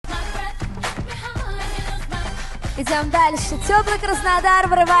Идем дальше. Теплый Краснодар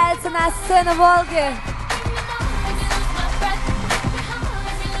врывается на сцену Волги.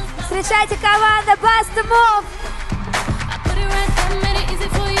 Встречайте команда Просто Move.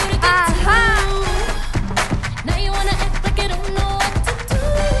 Ага.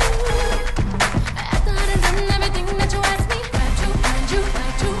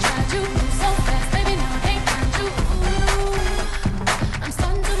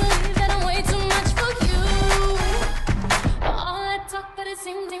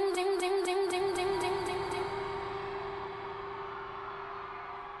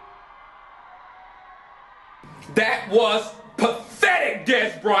 That was pathetic,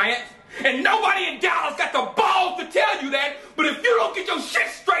 Des Bryant. And nobody in Dallas got the balls to tell you that, but if you don't get your shit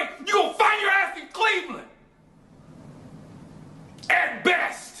straight, you're gonna find your ass in Cleveland. At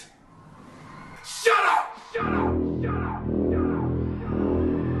best. Shut up! Shut up! Shut up!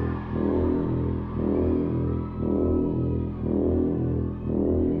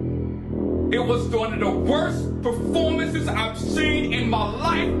 It was one of the worst performances I've seen in my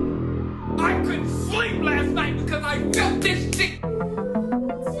life. I couldn't sleep last night because I felt this shit.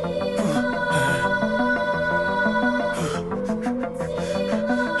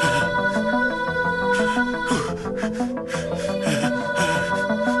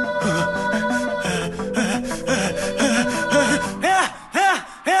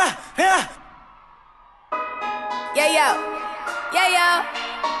 Yeah, yo. Yeah, yo.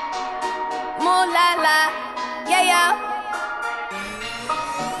 Moo la la. Yeah, yo.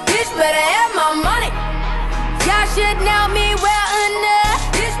 Bitch better have my money. Y'all should know me well enough.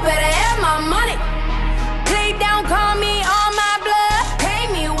 Bitch better have my money. Please don't call me on my blood. Pay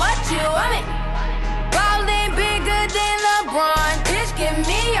me what you want me. Ballin' bigger than LeBron. Bitch, give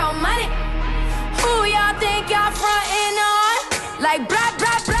me your money. Who y'all think y'all frontin' on? Like blah,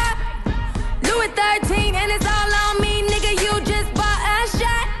 blah, blah. Louis 13 and it's all on me, nigga. You just bought a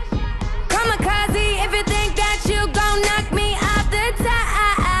shot. Kamikaze if you think that you gon' knock me off the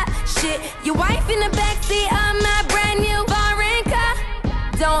top. Shit, your wife in the backseat of my brand new foreign car.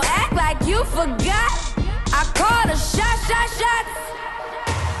 Don't act like you forgot. I called a shot, shot, shots.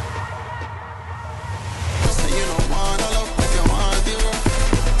 So you don't wanna love, but you want to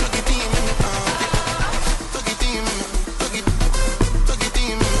plug it in me, plug it in me, plug it in me, plug it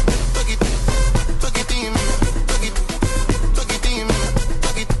in me, plug it in me, plug it in me, plug it in me, plug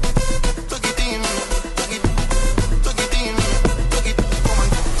it, come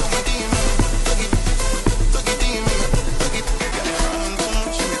on in, plug it in me, plug it, get it wrong, come on,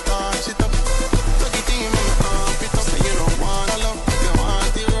 she touch it up, plug it in me, pick up, so you don't wanna love, but you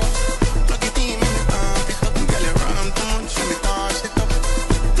want to plug it in me, pick up, get it wrong, come on, she touch it up,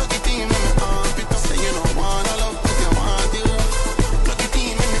 plug it in me, pick up, so you don't wanna love, but you want to plug it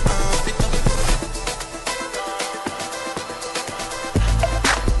in me, pick up.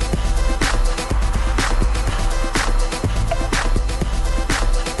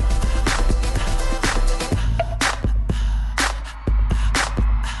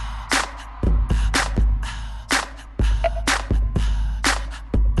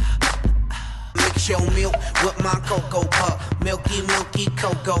 Mix your milk with my cocoa pup. Milky, milky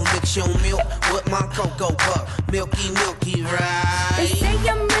cocoa. Mix your milk with my cocoa pup. Milky, milky, They right? say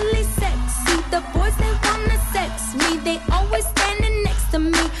I'm really sexy. The boys they wanna sex me. They always standing next to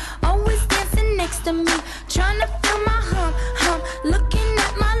me, always dancing next to me, tryna feel my hump, hump, looking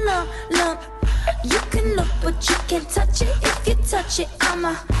at my lump, lump. You can look, but you can't touch it. If you touch it,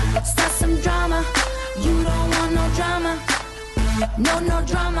 I'ma start some drama. You don't want no drama, no, no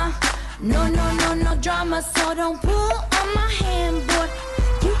drama, no, no, no, no drama. So don't pull on my hand, boy.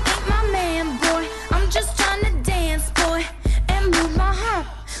 You ain't my man, boy. I'm just tryna dance, boy, and move my hump,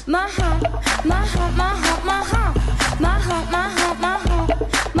 my hump, my hump, my hump, my hump, my hump, my hump, my hump,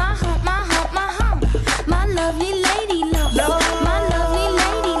 my hump, my hump, my hump. My lovely lady lumps, my lovely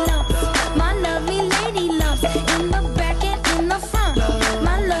lady lumps, my lovely lady lumps in the back and in the front.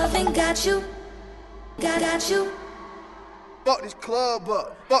 My loving got you, got you. Fuck this club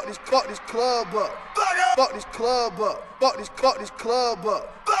up. Fuck this club up. Fuck this club up. Fuck this club up.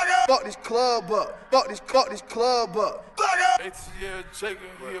 Fuck this club up. Fuck this club up. ATL Jacob,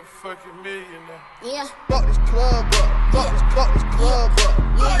 he a fucking millionaire. Yeah. Fuck this club up. Fuck this club up.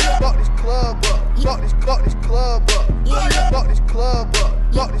 Fuck this club up. Fuck this club up. Fuck this club up.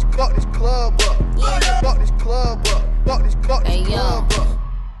 Fuck this club up. Fuck this club up. Fuck this club up.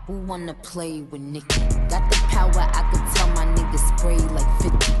 Who wanna play with Nicki? Got the power, I could tell my niggas spray like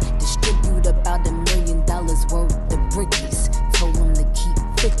 50. Distribute about $1 million worth of brickies. Told him to keep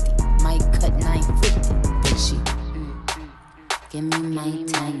 50, might cut 950. Bitchy, give me my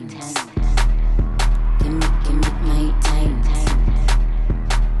times. Give me my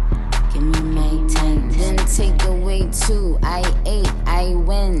take away 2, I 8, I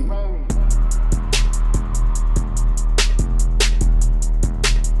win.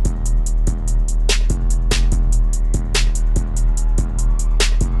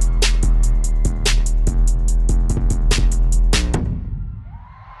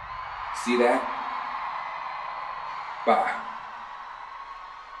 See that? Bye.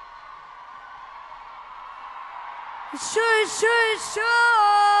 Еще!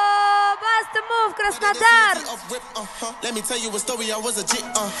 Баста Мув, Краснодар! Let me tell you a story, I was a jit,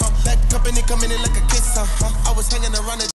 That company coming in like a kiss, I was hanging around